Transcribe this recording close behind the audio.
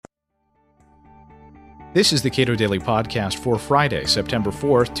This is the Cato Daily Podcast for Friday, September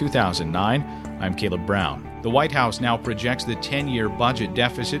 4th, 2009. I'm Caleb Brown. The White House now projects the 10-year budget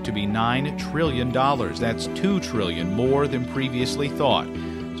deficit to be $9 trillion. That's $2 trillion more than previously thought.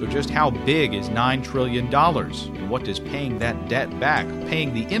 So just how big is $9 trillion? And what does paying that debt back,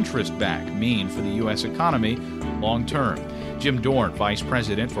 paying the interest back, mean for the U.S. economy long term? Jim Dorn, Vice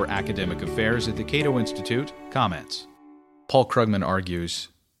President for Academic Affairs at the Cato Institute, comments. Paul Krugman argues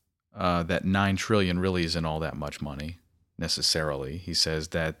that $9 trillion really isn't all that much money, necessarily. He says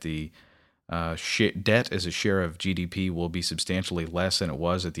that the debt as a share of GDP will be substantially less than it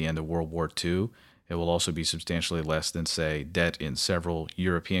was at the end of World War II. It will also be substantially less than, say, debt in several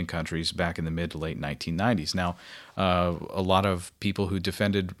European countries back in the mid to late 1990s. Now, a lot of people who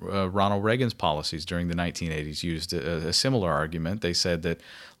defended Ronald Reagan's policies during the 1980s used a similar argument. They said that,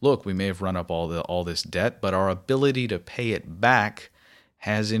 look, we may have run up all this debt, but our ability to pay it back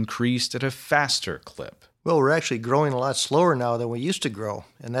has increased at a faster clip. Well, we're actually growing a lot slower now than we used to grow,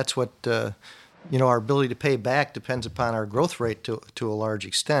 and that's what our ability to pay back depends upon our growth rate to a large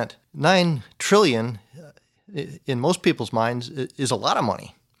extent. $9 trillion, in most people's minds, is a lot of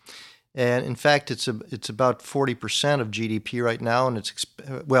money, and in fact, it's about 40% of GDP right now, and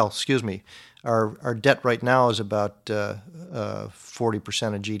our debt right now is about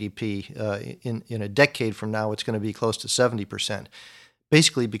 40% of GDP. In a decade from now, it's going to be close to 70%.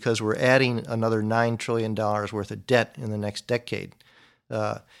 Basically because we're adding another $9 trillion worth of debt in the next decade.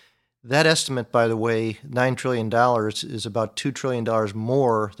 That estimate, by the way, $9 trillion is about $2 trillion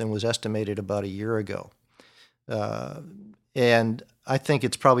more than was estimated about a year ago. And I think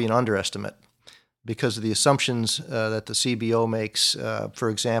it's probably an underestimate because of the assumptions that the CBO makes, for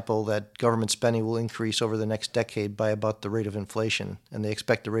example, that government spending will increase over the next decade by about the rate of inflation, and they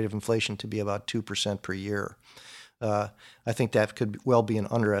expect the rate of inflation to be about 2% per year. I think that could well be an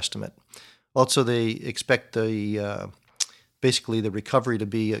underestimate. Also, they expect basically the recovery to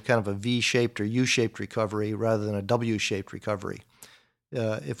be a kind of a V-shaped or U-shaped recovery rather than a W-shaped recovery.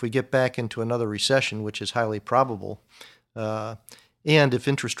 If we get back into another recession, which is highly probable, and if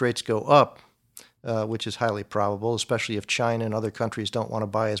interest rates go up, which is highly probable, especially if China and other countries don't want to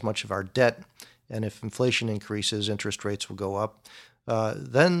buy as much of our debt, and if inflation increases, interest rates will go up.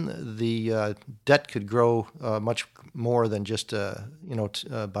 Then the debt could grow much more than just by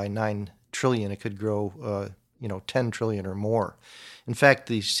 $9 trillion. It could grow 10 trillion or more. In fact,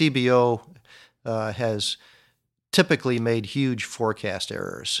 the CBO has typically made huge forecast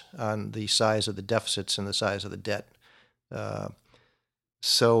errors on the size of the deficits and the size of the debt.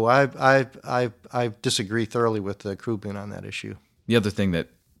 So I disagree thoroughly with Krugman on that issue. The other thing that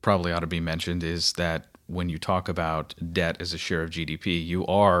probably ought to be mentioned is that when you talk about debt as a share of GDP, you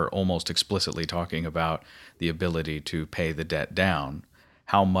are almost explicitly talking about the ability to pay the debt down.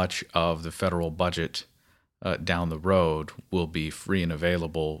 How much of the federal budget down the road will be free and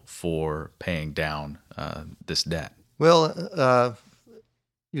available for paying down this debt? Well,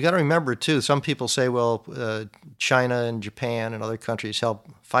 you got to remember, too, some people say, China and Japan and other countries help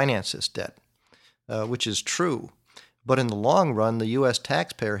finance this debt, which is true. But in the long run, the U.S.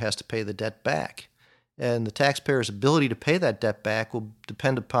 taxpayer has to pay the debt back. And the taxpayer's ability to pay that debt back will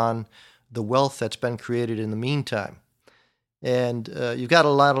depend upon the wealth that's been created in the meantime. And you've got a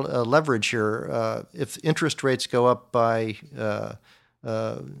lot of leverage here. If interest rates go up by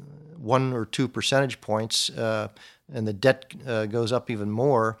 1 or 2 percentage points and the debt goes up even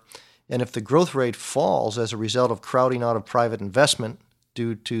more, and if the growth rate falls as a result of crowding out of private investment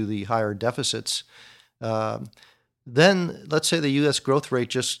due to the higher deficits, then let's say the U.S. growth rate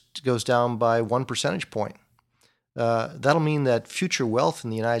just goes down by 1 percentage point. That'll mean that future wealth in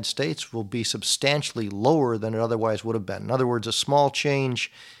the United States will be substantially lower than it otherwise would have been. In other words, a small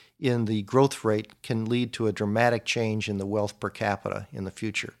change in the growth rate can lead to a dramatic change in the wealth per capita in the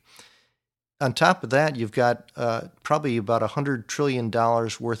future. On top of that, you've got probably about $100 trillion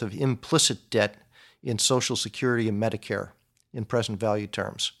worth of implicit debt in Social Security and Medicare in present value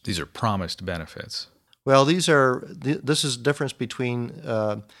terms. These are promised benefits. Well, this is the difference between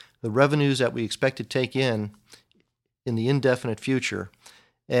the revenues that we expect to take in the indefinite future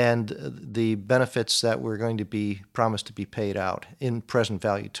and the benefits that we're going to be promised to be paid out in present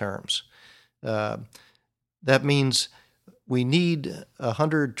value terms. That means we need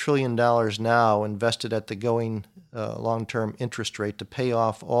 $100 trillion now invested at the going long-term interest rate to pay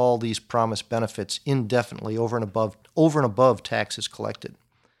off all these promised benefits indefinitely over and above taxes collected.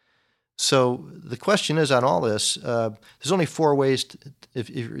 So the question is on all this, there's only 4 ways, if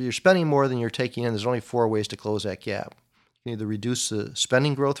you're spending more than you're taking in, there's only 4 ways to close that gap. You can either reduce the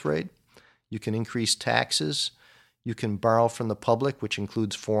spending growth rate, you can increase taxes, you can borrow from the public, which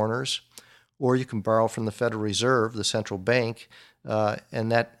includes foreigners, or you can borrow from the Federal Reserve, the central bank,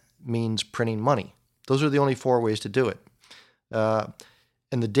 and that means printing money. Those are the only four ways to do it.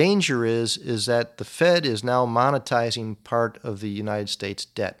 And the danger is that the Fed is now monetizing part of the United States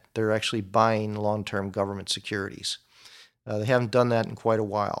debt. They're actually buying long-term government securities. They haven't done that in quite a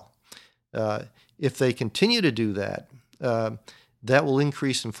while. If they continue to do that, that will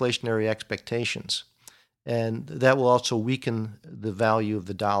increase inflationary expectations. And that will also weaken the value of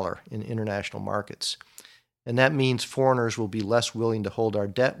the dollar in international markets. And that means foreigners will be less willing to hold our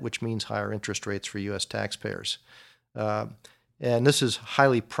debt, which means higher interest rates for U.S. taxpayers. And this is a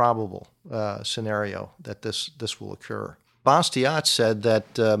highly probable scenario that this will occur. Bastiat said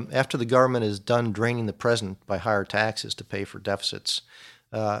that after the government is done draining the present by higher taxes to pay for deficits,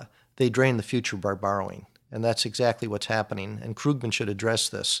 they drain the future by borrowing. And that's exactly what's happening. And Krugman should address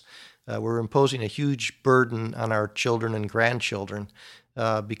this. We're imposing a huge burden on our children and grandchildren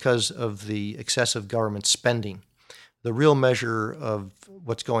because of the excessive government spending. The real measure of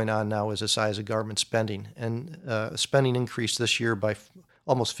what's going on now is the size of government spending. And spending increased this year by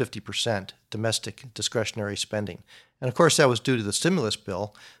almost 50%, domestic discretionary spending. And of course, that was due to the stimulus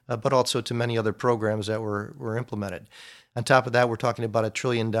bill, but also to many other programs that were implemented. On top of that, we're talking about $1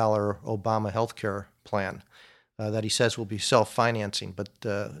 trillion Obama healthcare plan that he says will be self-financing, but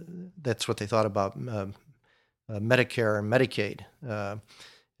that's what they thought about Medicare and Medicaid.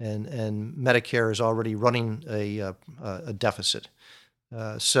 And Medicare is already running a deficit.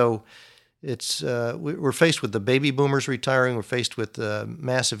 So we're faced with the baby boomers retiring. We're faced with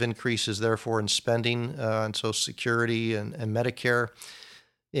massive increases, therefore, in spending on Social Security and Medicare.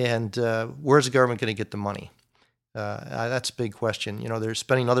 And where's the government going to get the money? That's a big question. They're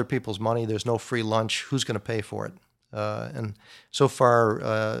spending other people's money. There's no free lunch. Who's going to pay for it? And so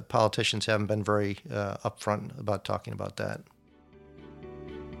far, politicians haven't been very upfront about talking about that.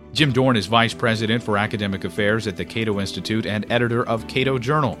 Jim Dorn is Vice President for Academic Affairs at the Cato Institute and editor of Cato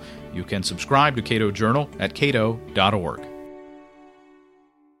Journal. You can subscribe to Cato Journal at cato.org.